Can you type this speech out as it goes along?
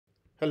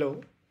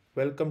Hello,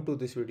 welcome to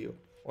this video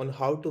on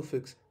how to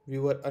fix we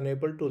were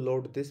unable to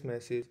load this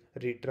message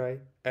retry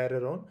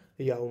error on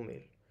Yahoo Mail.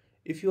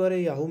 If you are a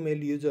Yahoo Mail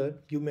user,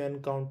 you may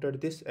encounter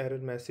this error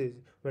message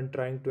when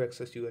trying to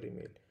access your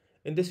email.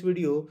 In this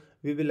video,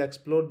 we will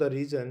explore the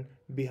reason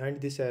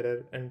behind this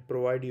error and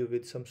provide you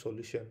with some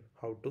solution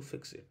how to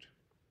fix it.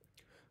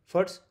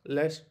 First,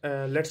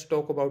 let's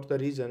talk about the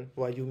reason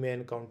why you may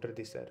encounter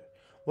this error.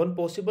 One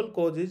possible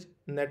cause is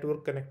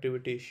network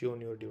connectivity issue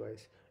on your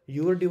device.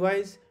 Your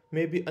device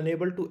may be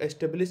unable to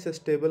establish a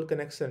stable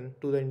connection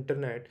to the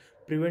internet,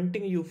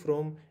 preventing you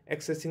from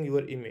accessing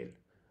your email.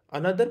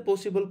 Another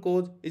possible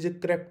cause is a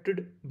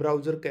corrupted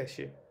browser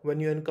cache. When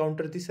you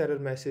encounter this error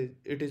message,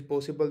 it is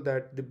possible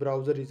that the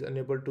browser is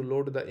unable to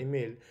load the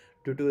email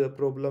due to a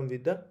problem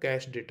with the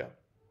cache data.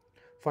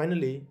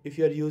 Finally, if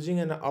you are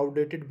using an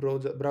outdated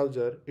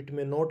browser, it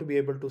may not be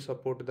able to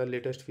support the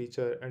latest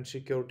feature and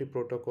security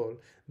protocol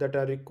that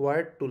are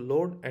required to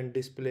load and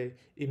display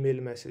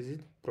email messages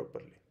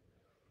properly.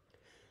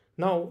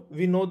 Now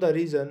we know the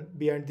reason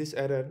behind this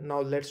error. Now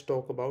let's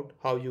talk about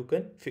how you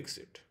can fix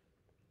it.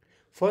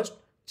 First,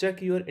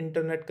 check your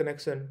internet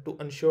connection to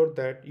ensure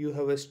that you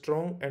have a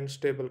strong and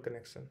stable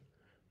connection.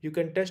 You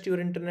can test your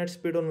internet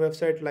speed on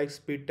websites like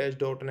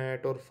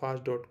speedtest.net or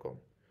fast.com.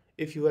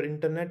 If your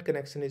internet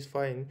connection is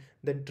fine,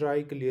 then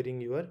try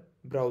clearing your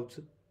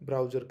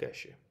browser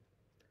cache.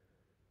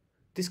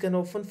 This can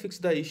often fix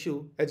the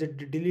issue as it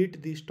deletes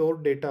the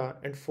stored data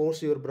and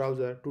force your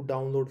browser to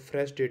download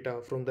fresh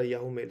data from the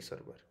Yahoo Mail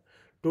server.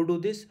 To do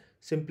this,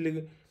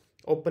 simply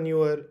open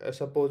your,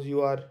 suppose you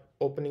are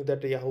opening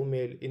that Yahoo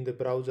Mail in the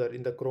browser,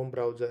 in the Chrome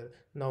browser.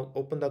 Now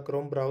open the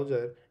Chrome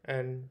browser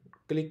and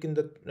click in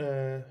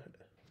the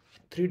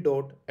three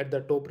dot at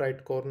the top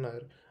right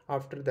corner.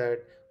 After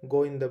that,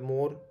 go in the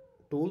more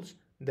tools,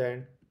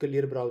 then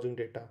clear browsing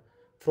data.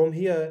 From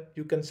here,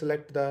 you can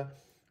select the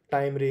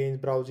time range,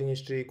 browsing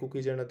history,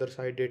 cookies and other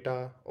site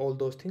data, all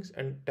those things,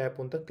 and tap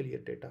on the clear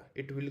data.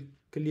 It will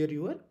clear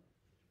your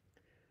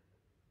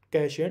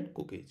cache and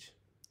cookies.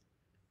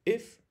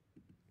 If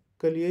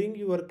clearing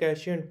your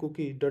cache and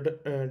cookie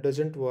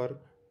doesn't work,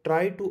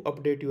 try to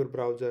update your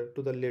browser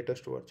to the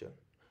latest version.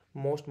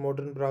 Most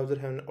modern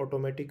browsers have an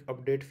automatic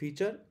update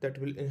feature that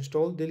will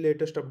install the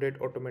latest update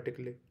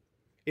automatically.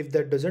 If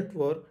that doesn't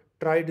work,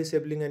 try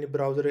disabling any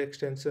browser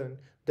extension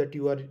that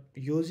you are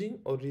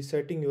using or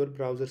resetting your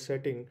browser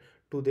setting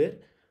to their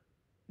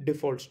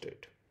default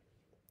state.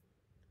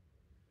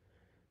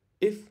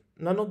 If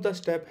none of the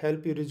steps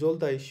help you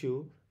resolve the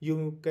issue,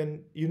 you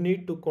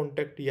need to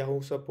contact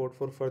Yahoo support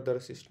for further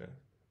assistance.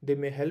 They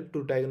may help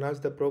to diagnose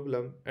the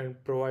problem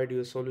and provide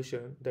you a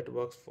solution that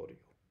works for you.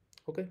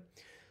 Okay,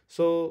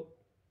 so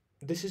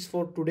this is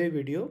for today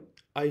video.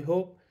 I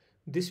hope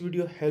this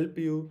video help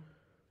you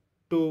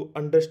to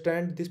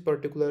understand this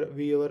particular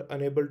we were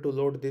unable to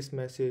load this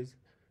message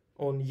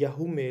on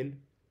Yahoo Mail,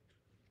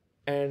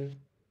 and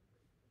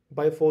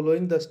by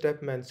following the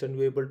step mentioned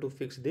we able to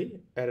fix the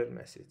error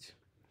message.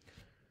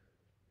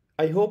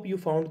 I hope you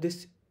found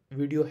this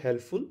video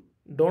helpful.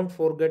 Don't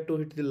forget to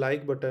hit the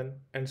like button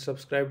and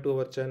subscribe to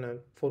our channel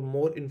for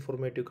more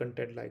informative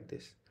content like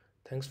this.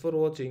 Thanks for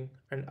watching,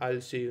 and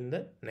I'll see you in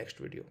the next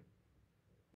video.